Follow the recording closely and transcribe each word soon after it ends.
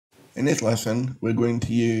In this lesson, we're going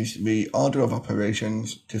to use the order of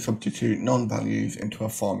operations to substitute known values into a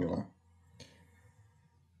formula.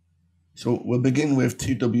 So we'll begin with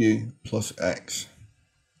 2w plus x.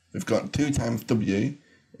 We've got 2 times w,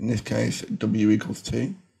 in this case w equals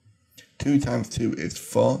 2. 2 times 2 is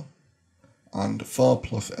 4, and 4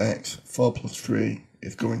 plus x, 4 plus 3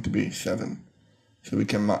 is going to be 7. So we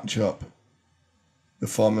can match up the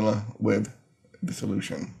formula with the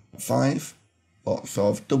solution. 5 lots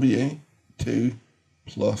of w, 2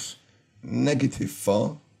 plus negative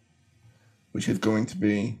 4, which is going to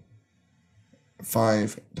be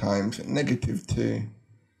 5 times negative 2,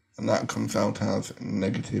 and that comes out as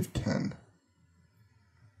negative 10.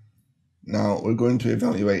 Now we're going to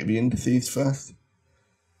evaluate the indices first,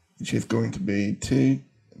 which is going to be 2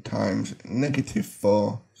 times negative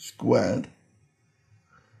 4 squared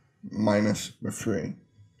minus the 3.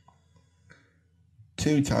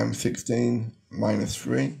 2 times 16 minus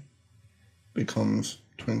 3 becomes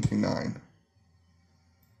 29.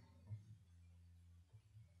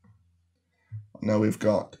 Now we've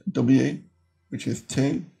got w, which is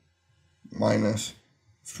 2, minus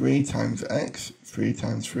 3 times x, 3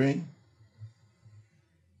 times 3,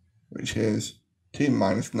 which is 2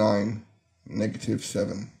 minus 9, negative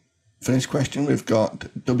 7. For this question, we've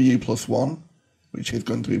got w plus 1, which is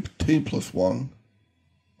going to be 2 plus 1,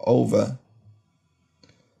 over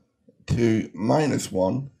 2 minus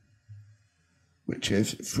 1, which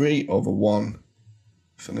is 3 over 1,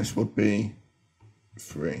 so this would be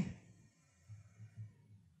 3.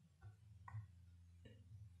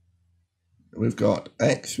 We've got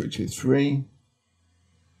x, which is 3,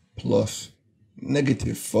 plus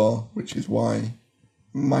negative 4, which is y,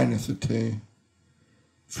 minus a 2.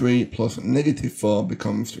 3 plus negative 4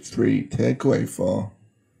 becomes 3, take away 4,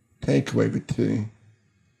 take away the 2,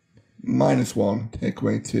 minus 1, take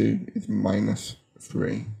away 2 is minus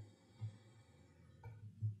 3.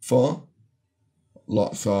 4,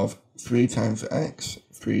 lots of 3 times x,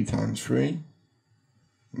 3 times 3,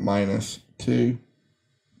 minus 2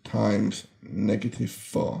 times negative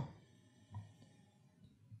 4.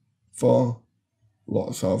 4,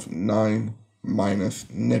 lots of 9 minus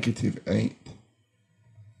negative 8.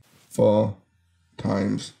 4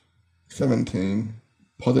 times 17,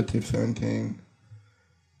 positive 17,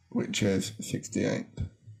 which is 68.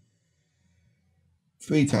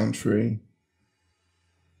 3 times 3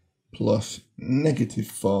 plus negative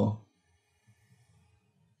 4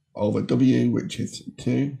 over w, which is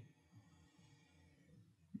 2.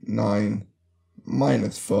 9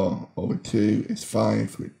 minus 4 over 2 is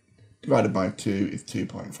 5, divided by 2 is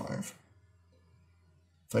 2.5.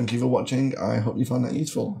 Thank you for watching. I hope you found that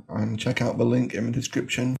useful, and check out the link in the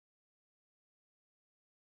description